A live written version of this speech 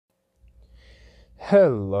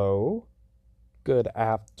Hello, good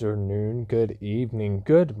afternoon, good evening,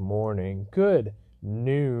 good morning, good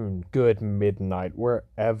noon, good midnight,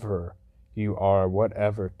 wherever you are,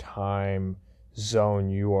 whatever time zone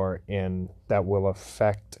you are in that will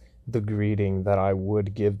affect the greeting that I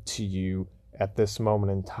would give to you at this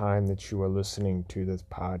moment in time that you are listening to this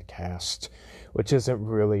podcast, which isn't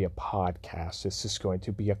really a podcast. It's just going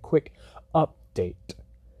to be a quick update.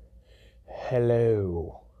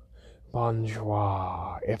 Hello.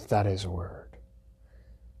 Bonjour, if that is a word.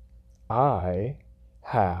 I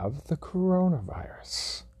have the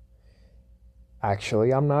coronavirus.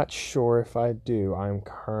 Actually, I'm not sure if I do. I'm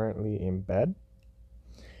currently in bed.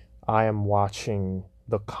 I am watching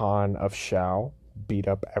the Khan of Shao beat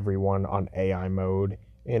up everyone on AI mode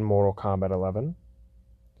in Mortal Kombat 11.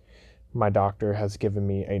 My doctor has given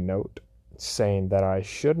me a note saying that I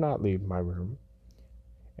should not leave my room.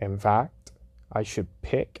 In fact, I should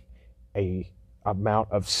pick a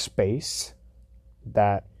amount of space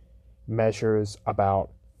that measures about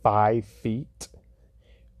 5 feet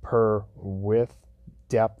per width,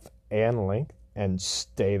 depth, and length, and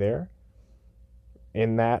stay there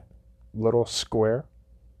in that little square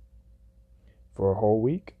for a whole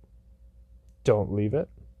week. Don't leave it,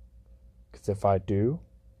 because if I do,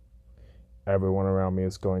 everyone around me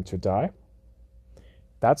is going to die.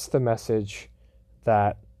 That's the message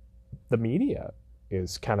that the media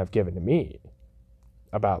is kind of given to me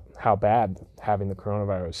about how bad having the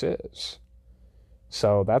coronavirus is.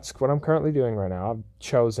 So that's what I'm currently doing right now. I've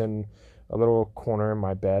chosen a little corner in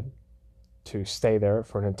my bed to stay there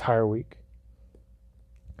for an entire week.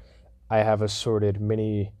 I have assorted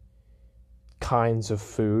many kinds of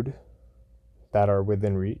food that are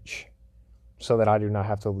within reach so that I do not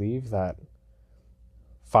have to leave that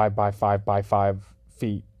 5 by 5 by 5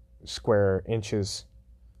 feet square inches,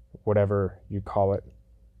 whatever you call it.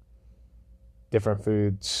 Different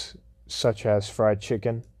foods such as fried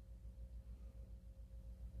chicken.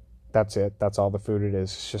 That's it. That's all the food it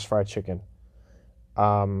is. It's just fried chicken.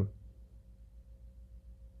 And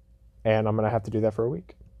I'm going to have to do that for a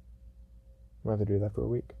week. I'm going to do that for a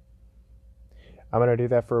week. I'm going to do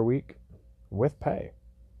that for a week with pay.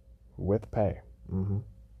 With pay.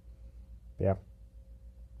 Yeah.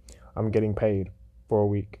 I'm getting paid for a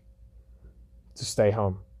week to stay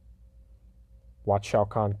home. Watch Shao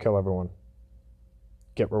Kahn kill everyone.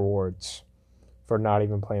 Get rewards for not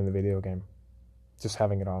even playing the video game. Just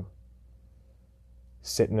having it on.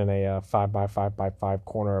 Sitting in a 5 by 5 by 5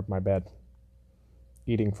 corner of my bed.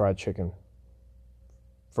 Eating fried chicken.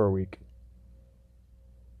 For a week.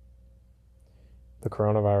 The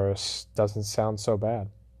coronavirus doesn't sound so bad.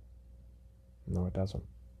 No, it doesn't.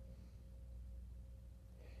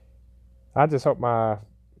 I just hope my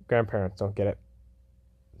grandparents don't get it.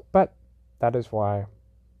 But that is why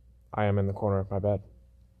I am in the corner of my bed.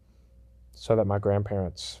 So that my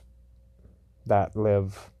grandparents that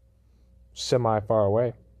live semi-far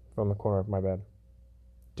away from the corner of my bed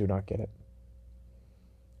do not get it.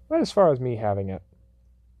 But as far as me having it,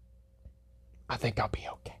 I think I'll be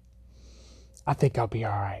okay. I think I'll be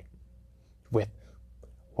alright with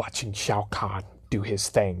watching Shao Kahn do his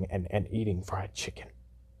thing and eating fried chicken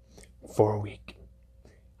for a week.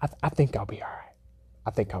 I think I'll be alright.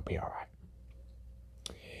 I think I'll be alright.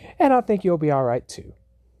 And I think you'll be alright too.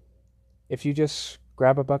 If you just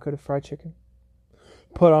grab a bucket of fried chicken,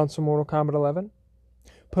 put on some Mortal Kombat 11,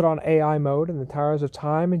 put on AI mode in the Towers of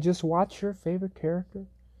Time, and just watch your favorite character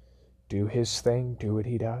do his thing, do what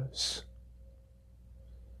he does.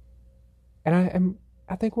 And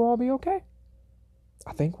I think we'll all be okay.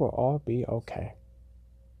 I think we'll all be okay.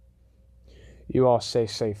 You all stay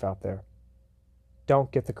safe out there.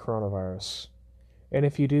 Don't get the coronavirus. And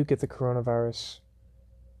if you do get the coronavirus,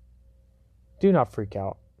 do not freak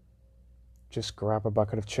out. Just grab a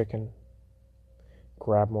bucket of chicken,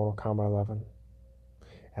 grab Mortal Kombat 11,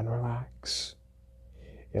 and relax.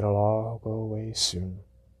 It'll all go away soon.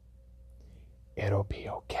 It'll be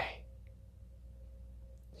okay.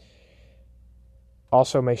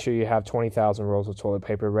 Also, make sure you have 20,000 rolls of toilet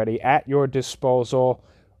paper ready at your disposal,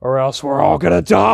 or else we're all gonna die!